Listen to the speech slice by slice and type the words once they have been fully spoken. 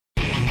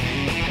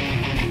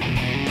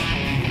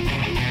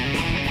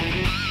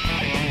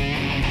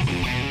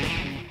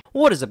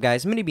What is up,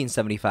 guys?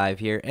 MiniBean75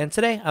 here, and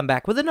today I'm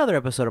back with another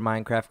episode of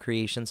Minecraft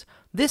Creations.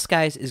 This,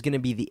 guys, is going to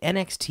be the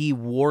NXT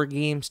War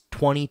Games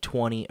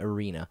 2020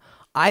 Arena.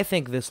 I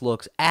think this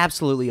looks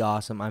absolutely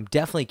awesome. I'm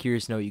definitely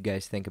curious to know what you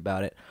guys think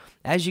about it.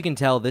 As you can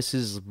tell, this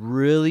is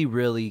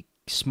really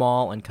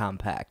small and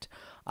compact,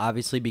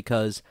 obviously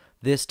because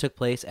this took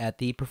place at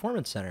the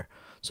Performance Center.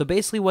 So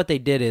basically what they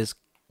did is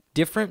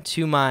different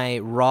to my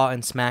Raw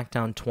and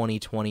SmackDown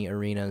 2020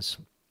 arenas.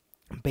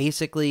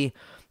 Basically,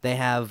 they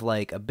have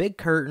like a big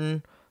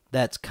curtain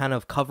that's kind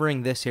of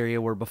covering this area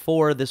where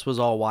before this was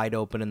all wide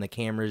open and the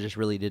camera just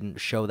really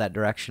didn't show that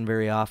direction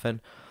very often.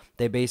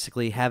 They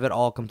basically have it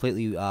all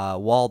completely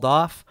walled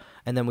off,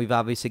 and then we've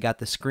obviously got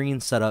the screen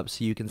set up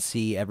so you can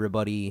see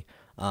everybody's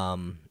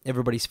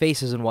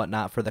faces and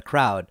whatnot for the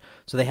crowd.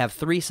 So they have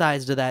 3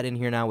 sides to that in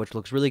here now, which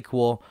looks really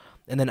cool.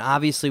 And then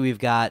obviously we've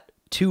got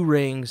 2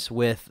 rings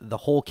with the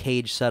whole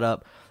cage set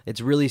up. It's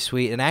really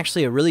sweet, and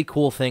actually a really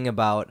cool thing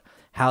about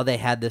how they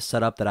had this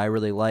set up that I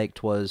really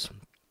liked was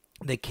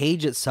the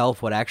cage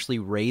itself would actually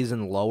raise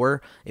and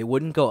lower. It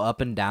wouldn't go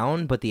up and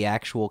down, but the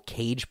actual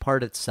cage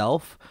part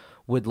itself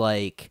would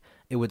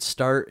it's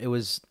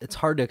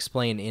hard to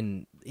explain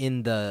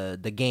in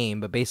the game,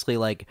 but basically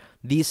like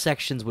these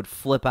sections would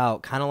flip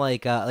out kind of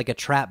like a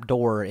trap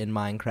door in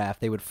Minecraft.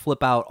 They would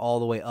flip out all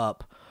the way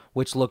up,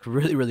 which looked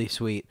really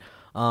sweet.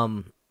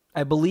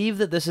 I believe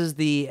that this is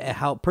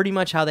pretty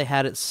much how they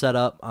had it set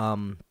up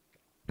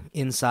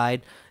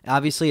inside.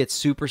 Obviously it's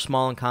super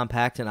small and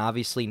compact, and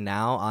obviously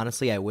now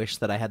honestly I wish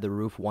that I had the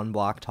roof 1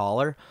 block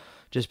taller,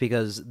 just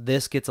because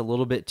this gets a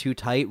little bit too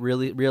tight.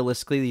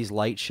 Realistically, these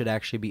lights should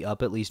actually be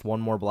up at least 1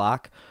 more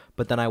block,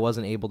 but then I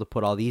wasn't able to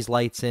put all these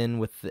lights in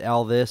with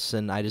all this,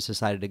 and I just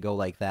decided to go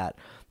like that.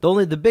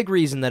 The big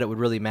reason that it would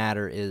really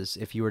matter is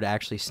if you were to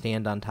actually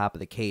stand on top of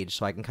the cage,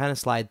 so I can kind of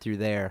slide through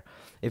there.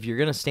 If you're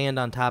going to stand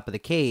on top of the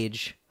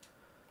cage,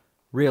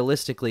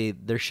 realistically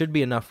there should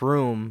be enough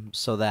room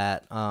so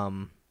that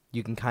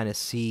you can kind of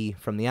see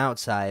from the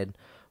outside.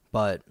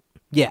 But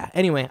yeah,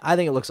 anyway, I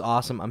think it looks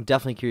awesome. I'm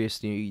definitely curious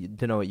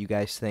to know what you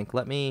guys think.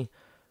 Let me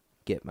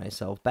get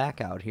myself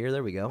back out here.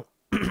 There we go.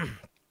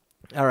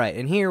 All right,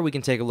 and here we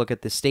can take a look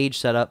at the stage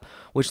setup,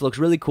 which looks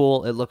really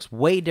cool. It looks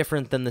way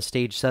different than the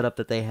stage setup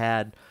that they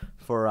had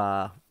for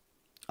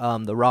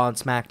the Raw and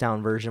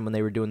SmackDown version when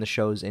they were doing the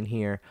shows in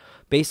here.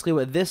 Basically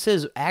what this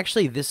is,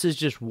 this is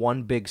just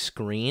one big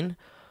screen.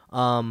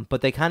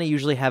 But they kind of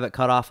usually have it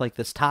cut off, like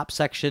this top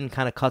section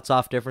kind of cuts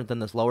off different than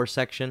this lower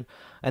section,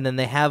 and then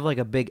they have like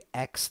a big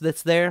X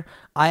that's there.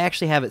 I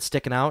actually have it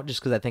sticking out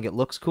just because I think it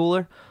looks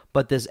cooler,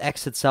 but this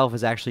X itself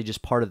is actually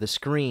just part of the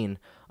screen.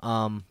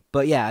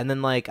 But yeah, and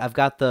then like I've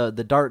got the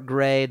dark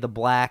gray, the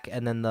black,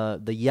 and then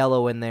the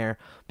yellow in there,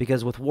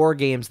 because with War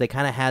Games they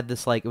kind of had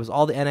this, like, it was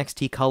all the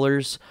NXT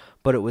colors,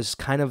 but it was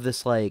kind of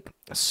this like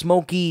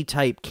smoky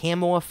type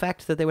camo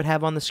effect that they would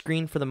have on the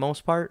screen for the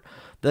most part.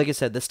 Like I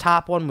said, this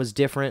top one was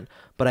different,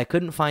 but I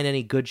couldn't find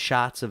any good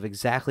shots of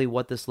exactly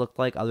what this looked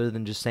like other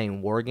than just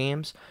saying War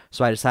Games,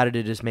 so I decided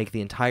to just make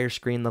the entire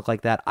screen look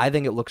like that. I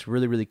think it looks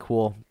really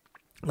cool.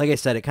 Like I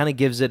said, it kind of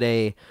gives it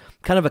a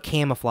kind of a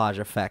camouflage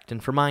effect,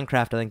 and for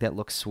Minecraft I think that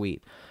looks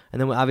sweet.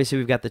 And then obviously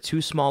we've got the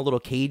 2 small little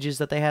cages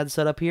that they had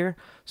set up here,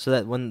 so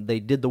that when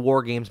they did the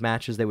War Games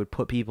matches they would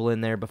put people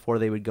in there before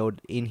they would go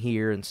in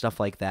here and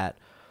stuff like that.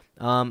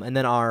 And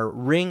then our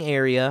ring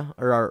area,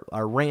 or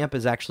our ramp,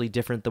 is actually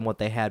different than what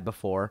they had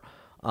before.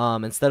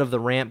 Instead of the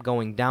ramp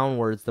going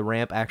downwards, the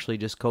ramp actually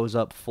just goes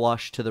up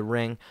flush to the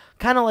ring,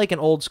 kind of like an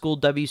old school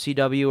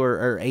WCW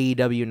or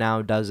AEW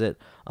now does it.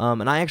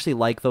 And I actually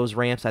like those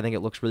ramps. I think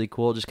it looks really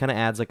cool. It just kind of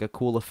adds like a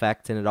cool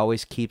effect, and it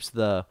always keeps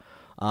the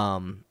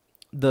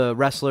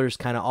wrestlers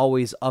kind of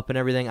always up and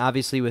everything.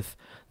 Obviously with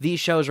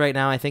these shows right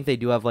now, I think they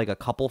do have like a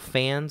couple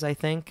fans, I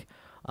think.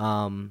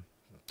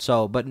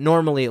 But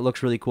normally it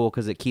looks really cool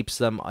because it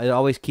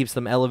always keeps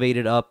them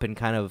elevated up and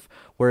kind of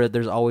where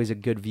there's always a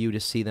good view to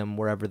see them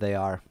wherever they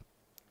are.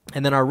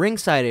 And then our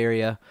ringside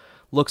area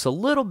looks a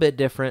little bit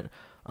different,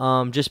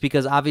 just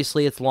because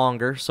obviously it's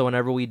longer. So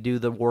whenever we do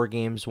the War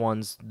Games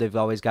ones, they've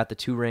always got the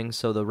 2 rings,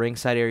 so the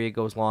ringside area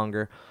goes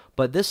longer.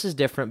 But this is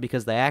different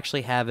because they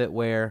actually have it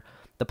where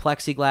the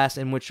plexiglass,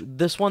 in which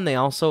this one they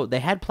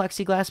had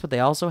plexiglass, but they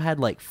also had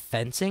like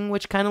fencing,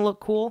 which kind of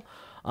looked cool.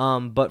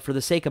 But for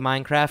the sake of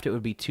Minecraft, it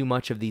would be too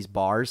much of these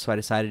bars, so I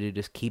decided to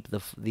just keep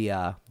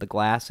the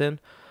glass in.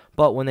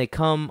 But when they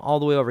come all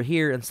the way over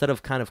here, instead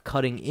of kind of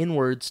cutting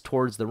inwards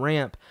towards the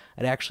ramp,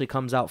 it actually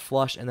comes out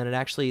flush, and then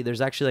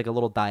there's actually like a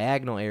little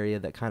diagonal area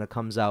that kind of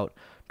comes out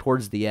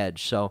towards the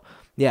edge. So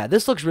yeah,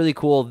 this looks really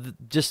cool.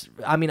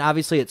 I mean,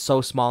 obviously it's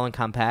so small and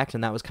compact,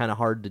 and that was kind of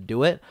hard to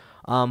do it.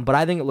 But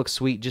I think it looks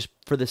sweet just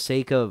for the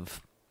sake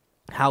of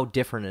how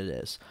different it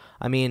is.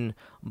 I mean,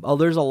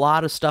 there's a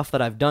lot of stuff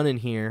that I've done in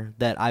here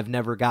that I've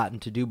never gotten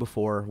to do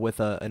before with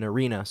an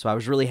arena, so I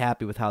was really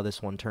happy with how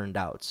this one turned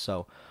out.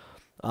 So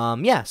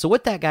yeah, so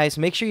with that, guys,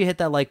 make sure you hit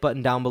that like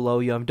button down below.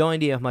 You have no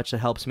idea how much that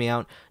helps me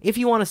out. If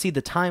you want to see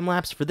the time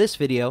lapse for this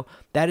video,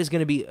 that is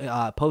going to be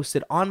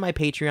posted on my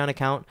Patreon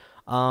account.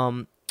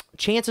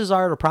 Chances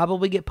are it'll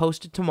probably get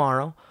posted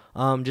tomorrow.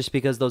 just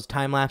because those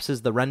time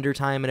lapses, the render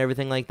time and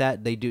everything like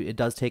that, it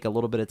does take a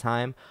little bit of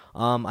time.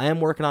 I am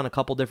working on a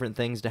couple different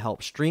things to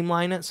help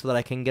streamline it so that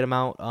I can get them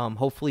out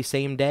hopefully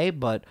same day,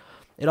 but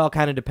it all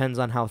kind of depends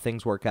on how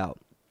things work out.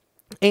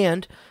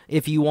 And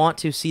if you want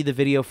to see the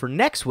video for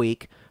next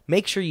week,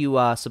 make sure you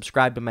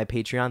subscribe to my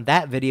Patreon.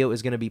 That video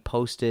is going to be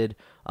posted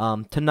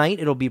tonight.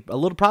 It'll be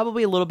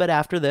probably a little bit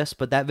after this,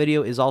 but that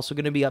video is also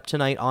going to be up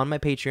tonight on my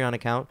Patreon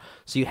account.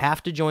 So you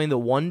have to join the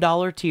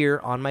 $1 tier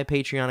on my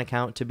Patreon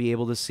account to be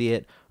able to see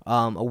it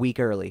a week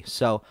early.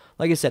 So,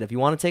 like I said, if you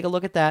want to take a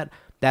look at that,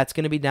 that's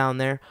going to be down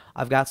there.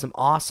 I've got some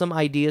awesome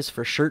ideas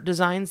for shirt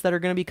designs that are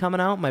going to be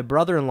coming out. My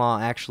brother-in-law,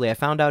 actually, I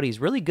found out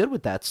he's really good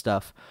with that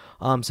stuff.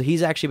 So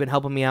he's actually been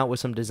helping me out with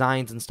some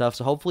designs and stuff.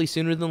 So hopefully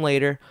sooner than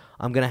later,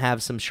 I'm going to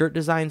have some shirt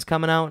designs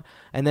coming out.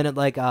 And then,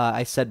 like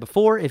I said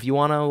before, if you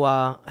want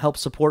to help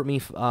support me,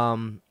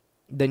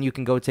 then you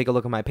can go take a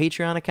look at my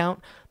Patreon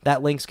account.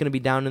 That link's going to be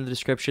down in the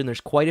description.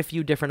 There's quite a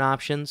few different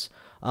options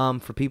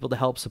for people to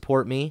help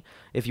support me.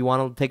 If you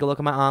want to take a look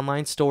at my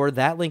online store,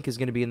 that link is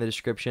going to be in the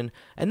description.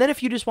 And then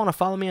if you just want to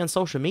follow me on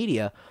social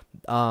media,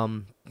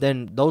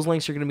 then those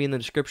links are going to be in the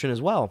description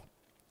as well.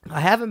 I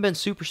haven't been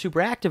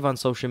super active on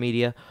social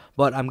media,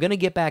 but I'm going to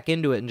get back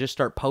into it and just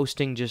start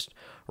posting just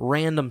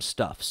random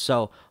stuff.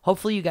 So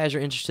hopefully you guys are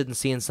interested in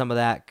seeing some of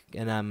that.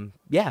 And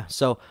yeah,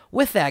 so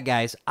with that,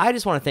 guys, I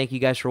just want to thank you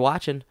guys for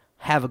watching.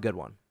 Have a good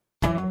one.